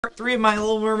Part 3 of my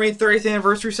Little Mermaid 30th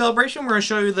anniversary celebration. We're going to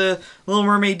show you the Little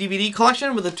Mermaid DVD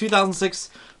collection with the 2006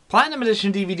 Platinum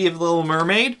Edition DVD of Little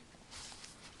Mermaid.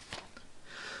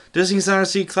 Disney's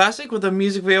Odyssey Classic with a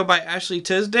music video by Ashley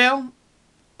Tisdale.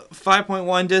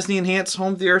 5.1 Disney Enhanced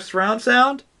Home Theater Surround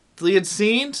Sound. Deleted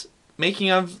scenes.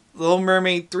 Making of Little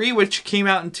Mermaid 3, which came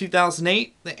out in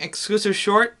 2008. The exclusive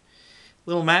short,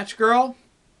 Little Match Girl.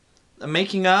 The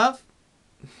making of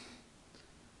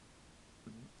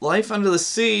Life Under the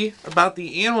Sea, about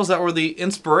the animals that were the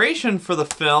inspiration for the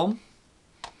film.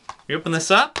 We open this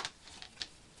up.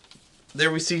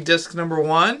 There we see disc number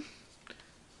 1.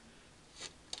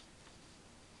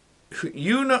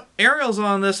 You know, Ariel's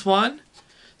on this one.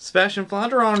 Sebastian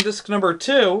Flounder on disc number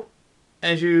 2,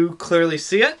 as you clearly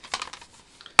see it.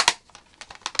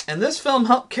 And this film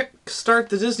helped kickstart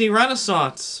the Disney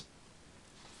Renaissance.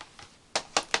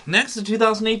 Next, the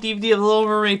 2008 DVD of Little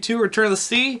Mermaid 2, Return of the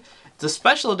Sea. It's a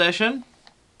special edition.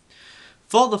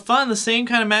 Full of the fun, the same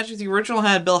kind of magic the original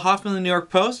had. Bill Hoffman of the New York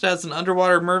Post as an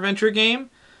underwater merventure game.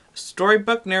 A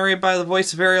storybook narrated by the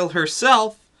voice of Ariel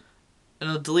herself. And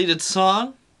a deleted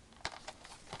song.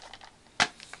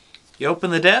 You open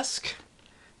the disc.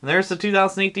 And there's the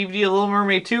 2008 DVD of Little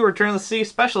Mermaid 2, Return of the Sea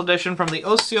special edition from the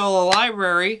Osceola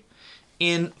Library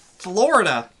in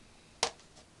Florida.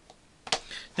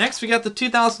 Next, we got the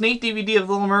 2008 DVD of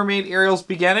Little Mermaid, Ariel's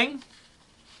Beginning.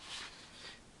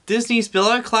 Disney's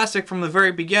beloved classic from the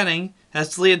very beginning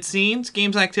has deleted scenes,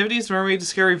 games and activities, Mermaid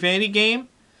Discovery Vanity Game,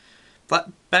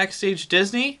 Backstage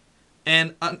Disney,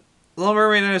 and Little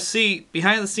Mermaid Under the Sea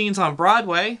behind the scenes on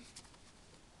Broadway.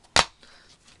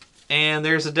 And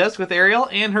there's a disc with Ariel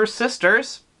and her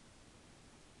sisters.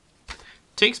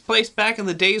 Takes place back in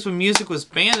the days when music was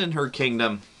banned in her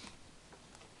kingdom.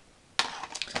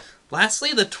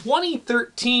 Lastly, the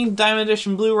 2013 Diamond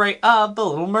Edition Blu-ray of The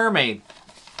Little Mermaid.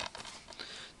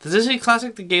 The Disney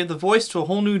classic that gave the voice to a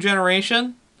whole new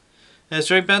generation. It has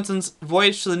Joy Benson's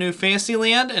voyage to the new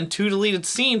Fantasyland and 2 deleted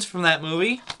scenes from that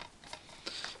movie.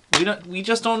 We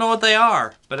just don't know what they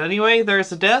are. But anyway, there's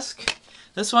the disc.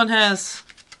 This one has...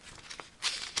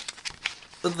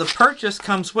 The purchase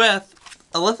comes with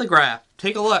a lithograph.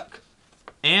 Take a look.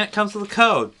 And it comes with a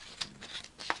code.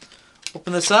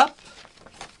 Open this up.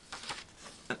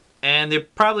 And they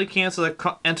probably can't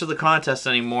enter the contest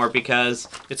anymore because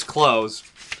it's closed.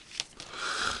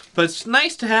 But it's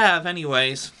nice to have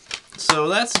anyways. So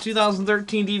that's the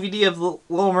 2013 DVD of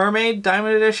Little Mermaid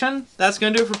Diamond Edition. That's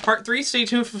going to do it for part 3. Stay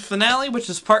tuned for the finale, which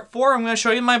is part 4. I'm going to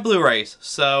show you my Blu-rays.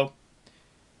 So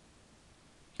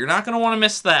you're not going to want to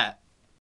miss that.